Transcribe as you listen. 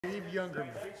Youngerman.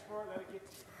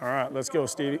 All right, let's go,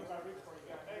 Stevie.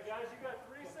 Hey guys, you got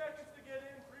 3 seconds to get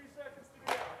in, 3 seconds to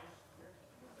get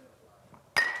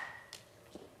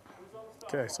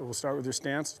out. Okay, so we'll start with your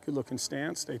stance. Good looking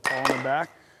stance. Stay tall in the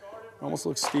back. Almost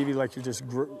looks, Stevie, like you're just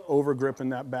over gripping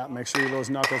that bat. Make sure those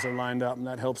knuckles are lined up, and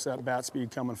that helps that bat speed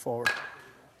coming forward.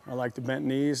 I like the bent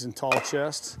knees and tall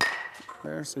chest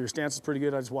there. So your stance is pretty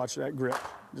good. I just watch that grip.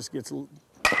 Just gets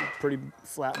pretty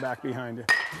flat back behind you.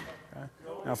 Okay.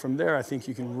 Now from there, I think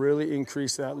you can really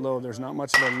increase that load. There's not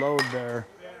much of a load there.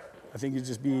 I think you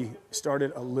just be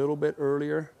started a little bit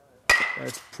earlier.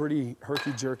 It's pretty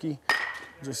herky-jerky.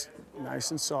 Just nice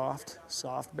and soft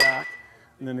back.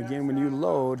 And then again, when you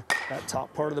load, that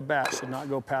top part of the bat should not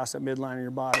go past that midline of your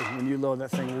body. When you load,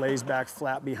 that thing lays back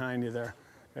flat behind you there.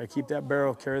 Okay, keep that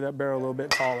barrel, carry that barrel a little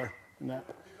bit taller than that.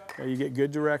 Okay, you get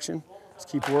good direction. Just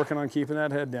keep working on keeping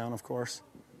that head down, of course.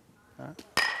 Okay.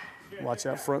 Watch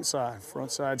that front side.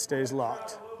 Front side stays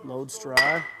locked. Load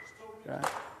stride. Okay. And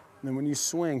then when you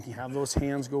swing, you have those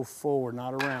hands go forward,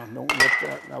 not around. Don't whip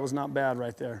that. That was not bad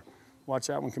right there. Watch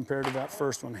that one compared to that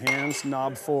first one. Hands,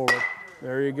 knob forward.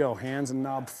 There you go. Hands and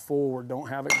knob forward. Don't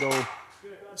have it go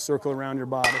circle around your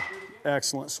body.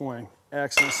 Excellent swing.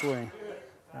 Excellent swing.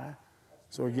 Okay.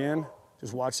 So again,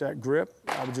 just watch that grip.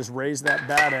 I would just raise that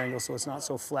bat angle so it's not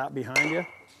so flat behind you.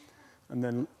 And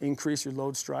then increase your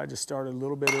load stride. Just start a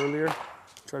little bit earlier.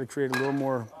 Try to create a little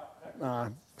more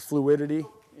fluidity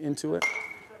into it.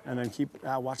 And then keep,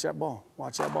 watch that ball.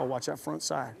 Watch that ball. Watch that front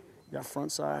side. You got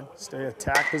front side. Stay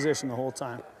attack position the whole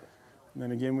time. And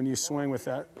then again, when you swing with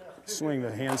that swing, the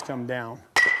hands come down.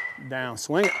 Down.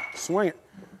 Swing it. Swing it.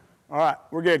 All right.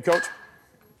 We're good, coach.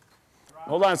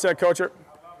 Hold on a sec, coacher.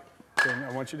 Okay,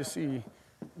 I want you to see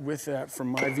with that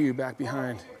from my view back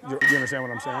behind. You understand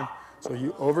what I'm saying? So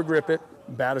you over grip it,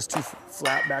 bat is too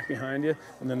flat back behind you,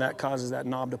 and then that causes that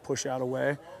knob to push out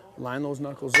away. Line those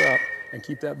knuckles up and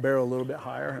keep that barrel a little bit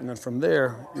higher, and then from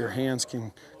there, your hands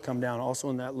can come down. Also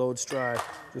in that load stride,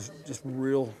 just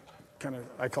real kind of,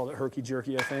 I call it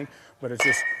herky-jerky, I think, but it's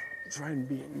just try and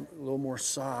be a little more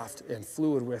soft and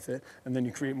fluid with it, and then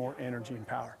you create more energy and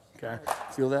power, okay?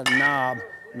 Feel that knob,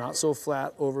 not so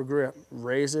flat, over grip,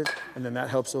 raise it, and then that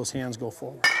helps those hands go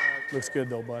forward. Looks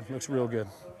good though, bud, looks real good.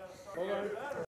 Hold on.